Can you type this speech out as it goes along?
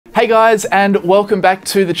Hey guys, and welcome back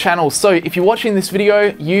to the channel. So if you're watching this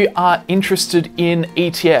video, you are interested in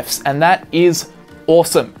ETFs, and that is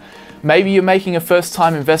awesome. Maybe you're making a first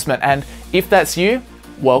time investment, and if that's you,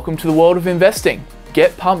 welcome to the world of investing.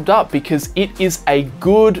 Get pumped up because it is a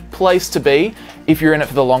good place to be if you're in it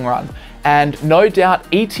for the long run. And no doubt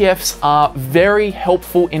ETFs are very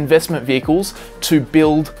helpful investment vehicles to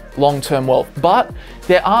build long-term wealth. But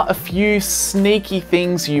there are a few sneaky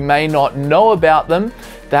things you may not know about them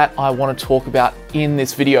that I want to talk about in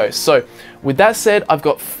this video. So with that said, I've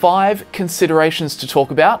got 5 considerations to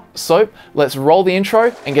talk about. So let's roll the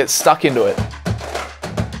intro and get stuck into it.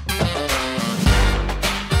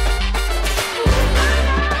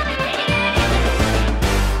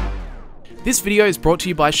 This video is brought to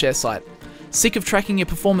you by ShareSite. Sick of tracking your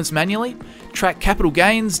performance manually? Track capital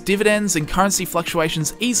gains, dividends, and currency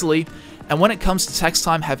fluctuations easily, and when it comes to tax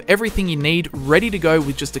time, have everything you need ready to go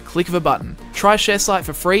with just a click of a button. Try ShareSite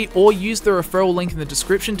for free or use the referral link in the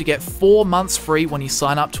description to get 4 months free when you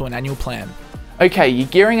sign up to an annual plan. Okay, you're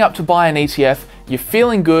gearing up to buy an ETF, you're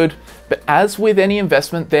feeling good, but as with any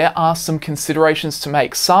investment, there are some considerations to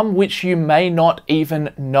make, some which you may not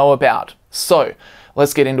even know about. So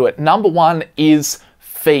let's get into it. Number 1 is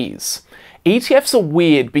fees. ETFs are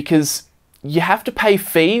weird because you have to pay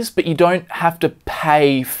fees, but you don't have to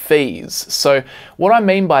pay fees. So what I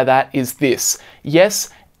mean by that is this. Yes,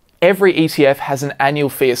 every ETF has an annual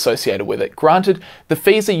fee associated with it. Granted, the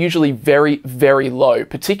fees are usually very, very low,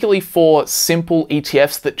 particularly for simple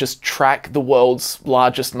ETFs that just track the world's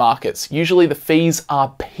largest markets. Usually the fees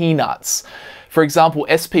are peanuts. For example,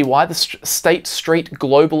 SPY, the State Street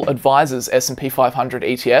Global Advisors S&P 500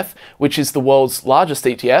 ETF, which is the world's largest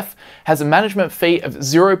ETF, has a management fee of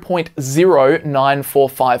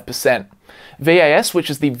 0.0945%. VAS, which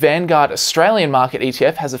is the Vanguard Australian Market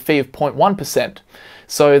ETF, has a fee of 0.1%.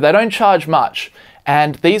 So they don't charge much.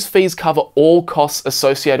 And these fees cover all costs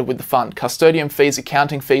associated with the fund. Custodian fees,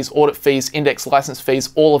 accounting fees, audit fees, index license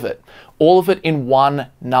fees, all of it. All of it in one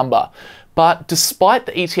number. But despite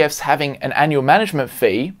the ETFs having an annual management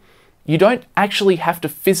fee, you don't actually have to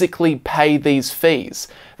physically pay these fees.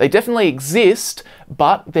 They definitely exist,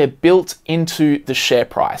 but they're built into the share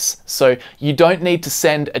price. So you don't need to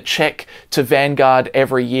send a check to Vanguard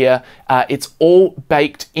every year. It's all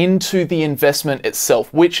baked into the investment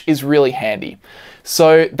itself, which is really handy.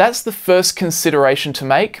 So that's the first consideration to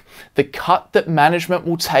make, the cut that management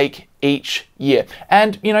will take each year.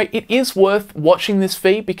 And you know, it is worth watching this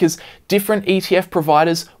fee because different ETF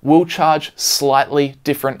providers will charge slightly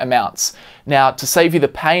different amounts. Now, to save you the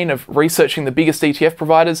pain of researching the biggest ETF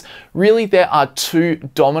providers, really there are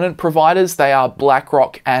 2 dominant providers. They are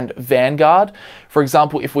BlackRock and Vanguard. For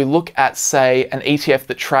example, if we look at, say, an ETF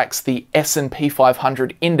that tracks the S&P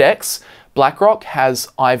 500 index, BlackRock has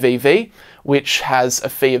IVV, which has a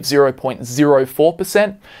fee of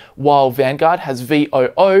 0.04%, while Vanguard has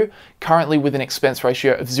VOO, currently with an expense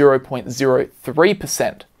ratio of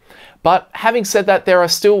 0.03%. But having said that, there are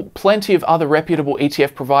still plenty of other reputable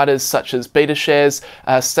ETF providers such as BetaShares,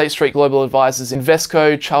 State Street Global Advisors,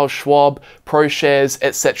 Invesco, Charles Schwab, ProShares,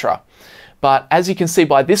 etc. But as you can see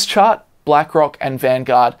by this chart, BlackRock and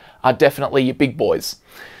Vanguard are definitely your big boys.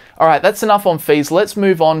 All right, that's enough on fees. Let's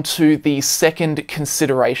move on to the second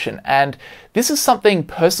consideration. And this is something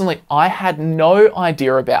personally I had no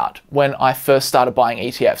idea about when I first started buying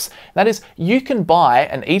ETFs. That is, you can buy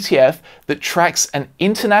an ETF that tracks an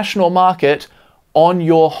international market on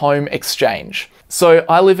your home exchange. So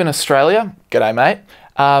I live in Australia. G'day, mate.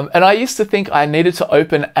 And I used to think I needed to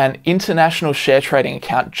open an international share trading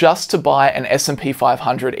account just to buy an S&P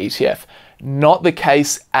 500 ETF. Not the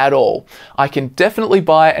case at all. I can definitely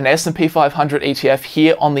buy an S&P 500 ETF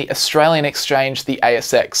here on the Australian exchange, the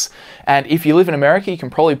ASX. And if you live in America, you can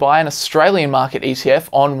probably buy an Australian market ETF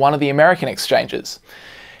on one of the American exchanges.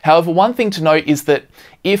 However, one thing to note is that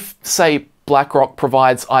if, say, BlackRock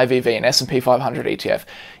provides IVV, an S&P 500 ETF,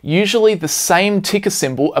 usually the same ticker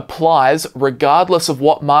symbol applies regardless of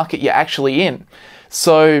what market you're actually in.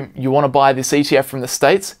 So you want to buy this ETF from the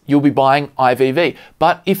States, you'll be buying IVV.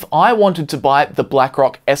 But if I wanted to buy the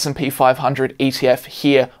BlackRock S&P 500 ETF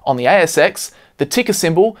here on the ASX, the ticker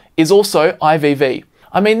symbol is also IVV.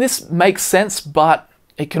 I mean, this makes sense, but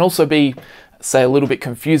it can also be, say, a little bit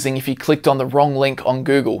confusing if you clicked on the wrong link on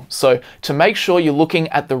Google. So to make sure you're looking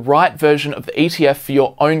at the right version of the ETF for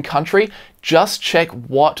your own country, just check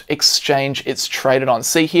what exchange it's traded on.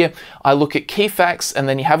 See here, I look at key facts and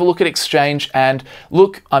then you have a look at exchange and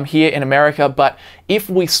look, I'm here in America, but if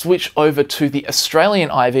we switch over to the Australian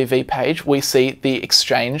IVV page, we see the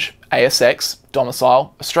exchange ASX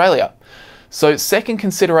domicile Australia. So second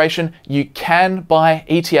consideration, you can buy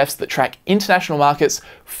ETFs that track international markets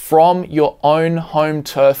from your own home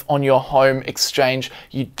turf on your home exchange.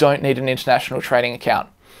 You don't need an international trading account.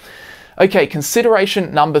 Okay,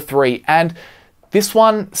 consideration number 3, and this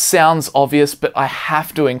one sounds obvious, but I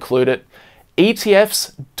have to include it.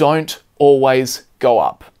 ETFs don't always go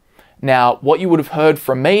up. Now, what you would have heard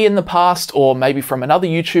from me in the past, or maybe from another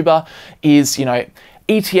YouTuber, is,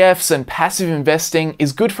 ETFs and passive investing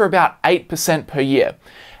is good for about 8% per year.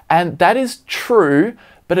 And that is true,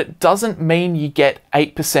 but it doesn't mean you get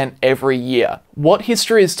 8% every year. What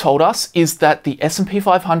history has told us is that the S&P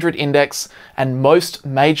 500 index and most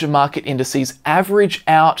major market indices average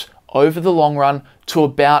out over the long run to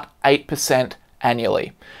about 8%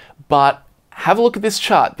 annually. But have a look at this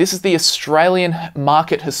chart. This is the Australian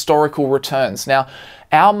market historical returns. Now,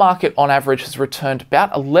 our market on average has returned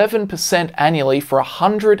about 11% annually for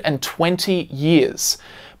 120 years.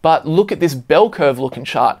 But look at this bell curve looking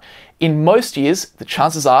chart. In most years, the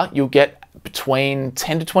chances are you'll get between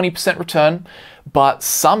 10 to 20% return, but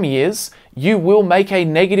some years you will make a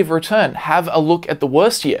negative return. Have a look at the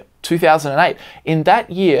worst year, 2008. In that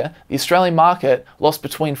year, the Australian market lost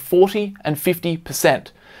between 40 and 50%.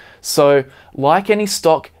 So like any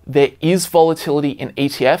stock, there is volatility in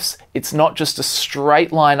ETFs. It's not just a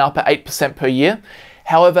straight line up at 8% per year.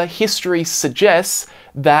 However, history suggests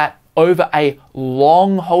that over a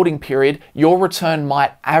long holding period, your return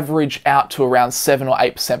might average out to around 7 or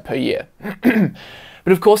 8% per year.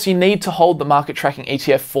 But of course, you need to hold the market tracking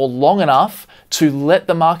ETF for long enough to let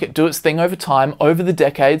the market do its thing over time, over the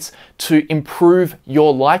decades, to improve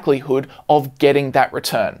your likelihood of getting that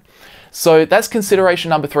return. So that's consideration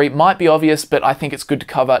number 3. Might be obvious, but I think it's good to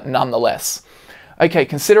cover nonetheless. Okay,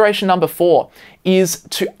 consideration number 4 is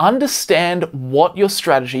to understand what your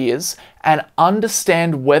strategy is and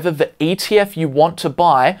understand whether the ETF you want to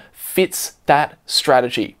buy fits that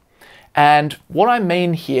strategy. And what I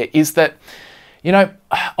mean here is that,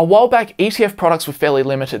 a while back, ETF products were fairly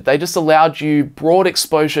limited. They just allowed you broad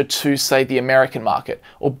exposure to, say, the American market,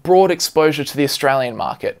 or broad exposure to the Australian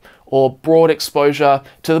market, or broad exposure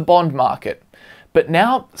to the bond market. But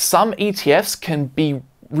now some ETFs can be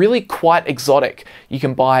really quite exotic. You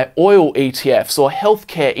can buy oil ETFs or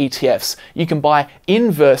healthcare ETFs. You can buy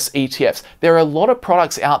inverse ETFs. There are a lot of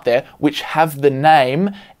products out there which have the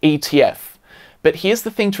name ETF. But here's the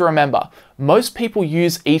thing to remember. Most people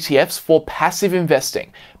use ETFs for passive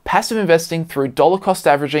investing. Passive investing through dollar cost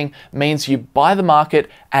averaging means you buy the market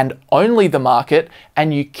and only the market,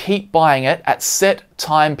 and you keep buying it at set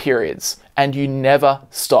time periods, and you never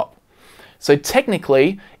stop. So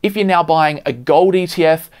technically, if you're now buying a gold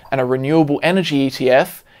ETF and a renewable energy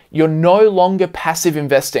ETF, you're no longer passive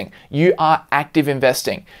investing. You are active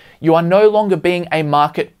investing. You are no longer being a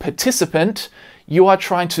market participant. You are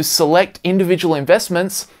trying to select individual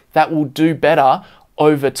investments that will do better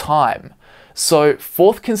over time. So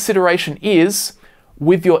fourth consideration is,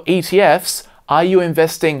 with your ETFs, are you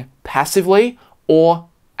investing passively or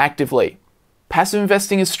actively? Passive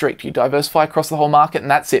investing is strict. You diversify across the whole market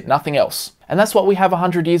and that's it, nothing else. And that's what we have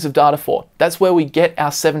 100 years of data for. That's where we get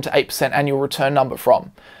our 7 to 8% annual return number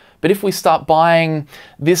from. But if we start buying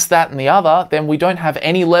this, that, and the other, then we don't have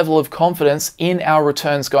any level of confidence in our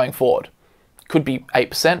returns going forward. Could be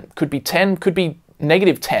 8%, could be 10, could be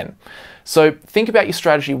negative 10. So think about your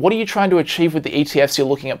strategy. What are you trying to achieve with the ETFs you're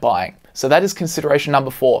looking at buying? So that is consideration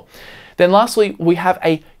number 4. Then lastly, we have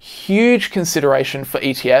a huge consideration for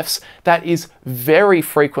ETFs that is very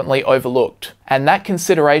frequently overlooked. And that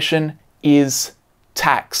consideration is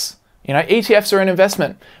tax. ETFs are an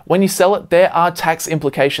investment. When you sell it, there are tax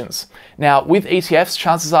implications. Now, with ETFs,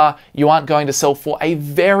 chances are you aren't going to sell for a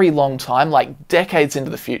very long time, like decades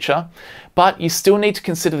into the future, but you still need to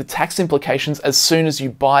consider the tax implications as soon as you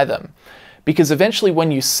buy them. Because eventually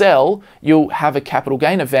when you sell, you'll have a capital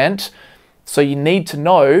gain event, so you need to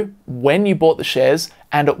know when you bought the shares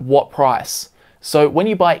and at what price. So when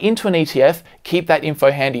you buy into an ETF, keep that info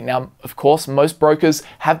handy. Now, of course, most brokers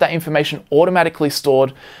have that information automatically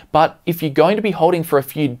stored, but if you're going to be holding for a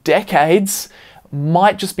few decades,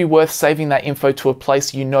 might just be worth saving that info to a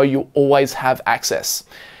place you know you'll always have access.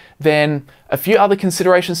 Then a few other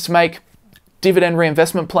considerations to make: dividend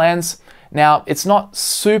reinvestment plans. Now, it's not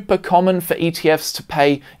super common for ETFs to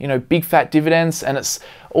pay, big fat dividends, and it's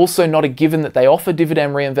also not a given that they offer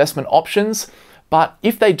dividend reinvestment options. But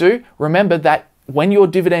if they do, remember that when your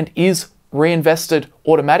dividend is reinvested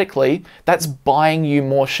automatically, that's buying you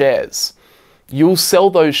more shares. you'll sell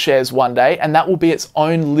those shares one day, and that will be its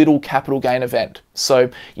own little capital gain event. So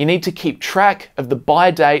you need to keep track of the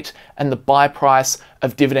buy date and the buy price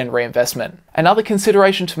of dividend reinvestment. Another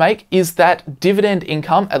consideration to make is that dividend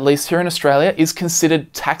income, at least here in Australia, is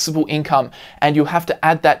considered taxable income, and you'll have to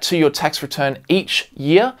add that to your tax return each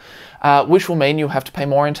year, which will mean you'll have to pay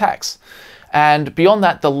more in tax. And beyond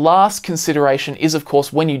that, the last consideration is, of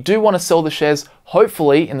course, when you do want to sell the shares,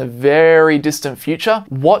 hopefully in the very distant future,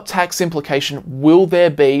 what tax implication will there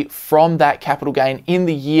be from that capital gain in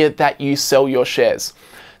the year that you sell your shares?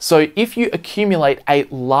 So if you accumulate a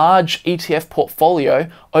large ETF portfolio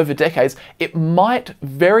over decades, it might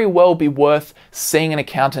very well be worth seeing an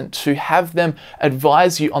accountant to have them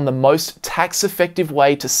advise you on the most tax-effective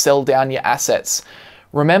way to sell down your assets.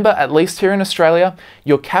 Remember, at least here in Australia,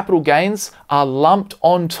 your capital gains are lumped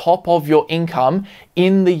on top of your income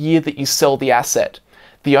in the year that you sell the asset.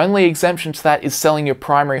 The only exemption to that is selling your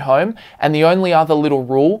primary home, and the only other little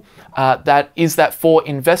rule that for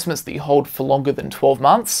investments that you hold for longer than 12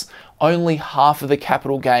 months, only half of the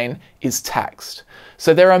capital gain is taxed.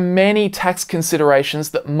 So there are many tax considerations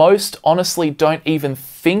that most honestly don't even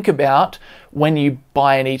think about when you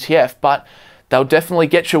buy an ETF, but they'll definitely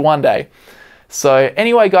get you one day. So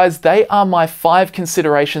anyway, guys, they are my 5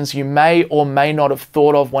 considerations you may or may not have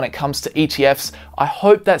thought of when it comes to ETFs. I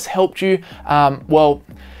hope that's helped you. Well,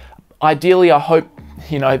 ideally, I hope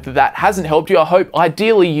that hasn't helped you. I hope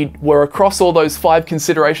ideally you were across all those 5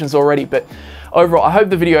 considerations already, but overall, I hope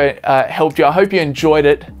the video helped you. I hope you enjoyed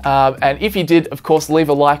it. And if you did, of course, leave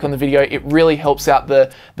a like on the video. It really helps out the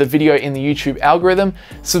video in the YouTube algorithm.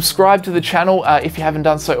 Subscribe to the channel if you haven't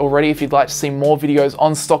done so already, if you'd like to see more videos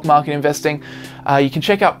on stock market investing. You can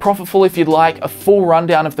check out PROFITFUL if you'd like a full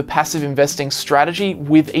rundown of the passive investing strategy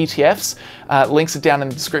with ETFs. Links are down in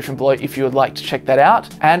the description below if you would like to check that out.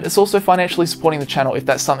 And it's also financially supporting the channel if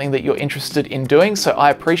that's something that you're interested in doing. So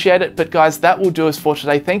I appreciate it. But guys, that will do us for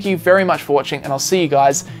today. Thank you very much for watching, and I'll see you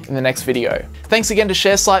guys in the next video. Thanks again to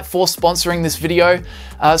ShareSite for sponsoring this video.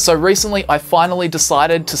 So recently I finally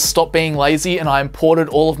decided to stop being lazy, and I imported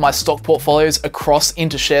all of my stock portfolios across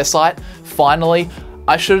into ShareSite. Finally.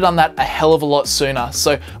 I should have done that a hell of a lot sooner.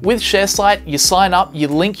 So with ShareSite, you sign up, you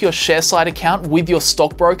link your ShareSite account with your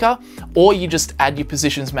stockbroker, or you just add your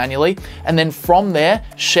positions manually. And then from there,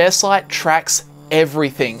 ShareSite tracks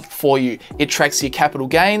everything for you. It tracks your capital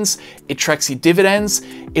gains, it tracks your dividends,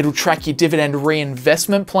 it'll track your dividend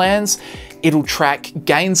reinvestment plans, it'll track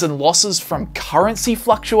gains and losses from currency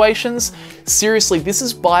fluctuations. Seriously, this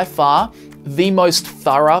is by far the most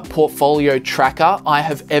thorough portfolio tracker I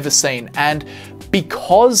have ever seen. And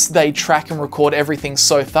because they track and record everything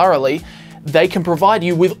so thoroughly, they can provide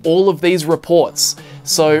you with all of these reports.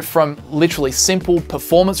 So from literally simple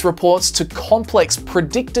performance reports to complex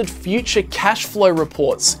predicted future cash flow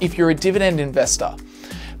reports if you're a dividend investor.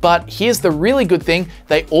 But here's the really good thing,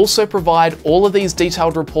 they also provide all of these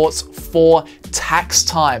detailed reports for tax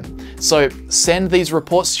time. So send these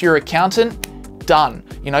reports to your accountant, done.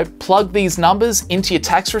 Plug these numbers into your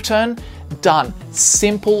tax return, done.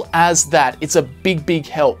 Simple as that. It's a big, big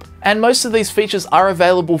help. And most of these features are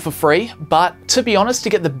available for free, but to be honest, to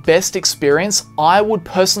get the best experience, I would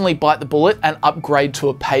personally bite the bullet and upgrade to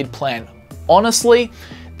a paid plan. Honestly,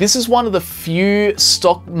 this is one of the few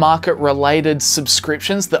stock market related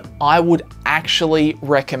subscriptions that I would actually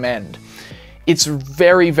recommend. It's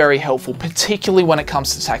very, very helpful, particularly when it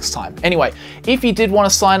comes to tax time. Anyway, if you did want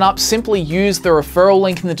to sign up, simply use the referral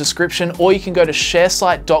link in the description, or you can go to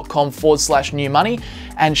sharesite.com/newmoney,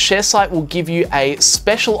 and ShareSite will give you a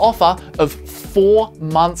special offer of 4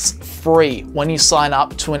 months free when you sign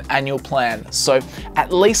up to an annual plan. So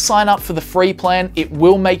at least sign up for the free plan. It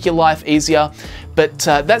will make your life easier. But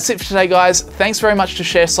that's it for today, guys. Thanks very much to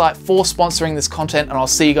ShareSite for sponsoring this content, and I'll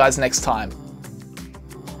see you guys next time.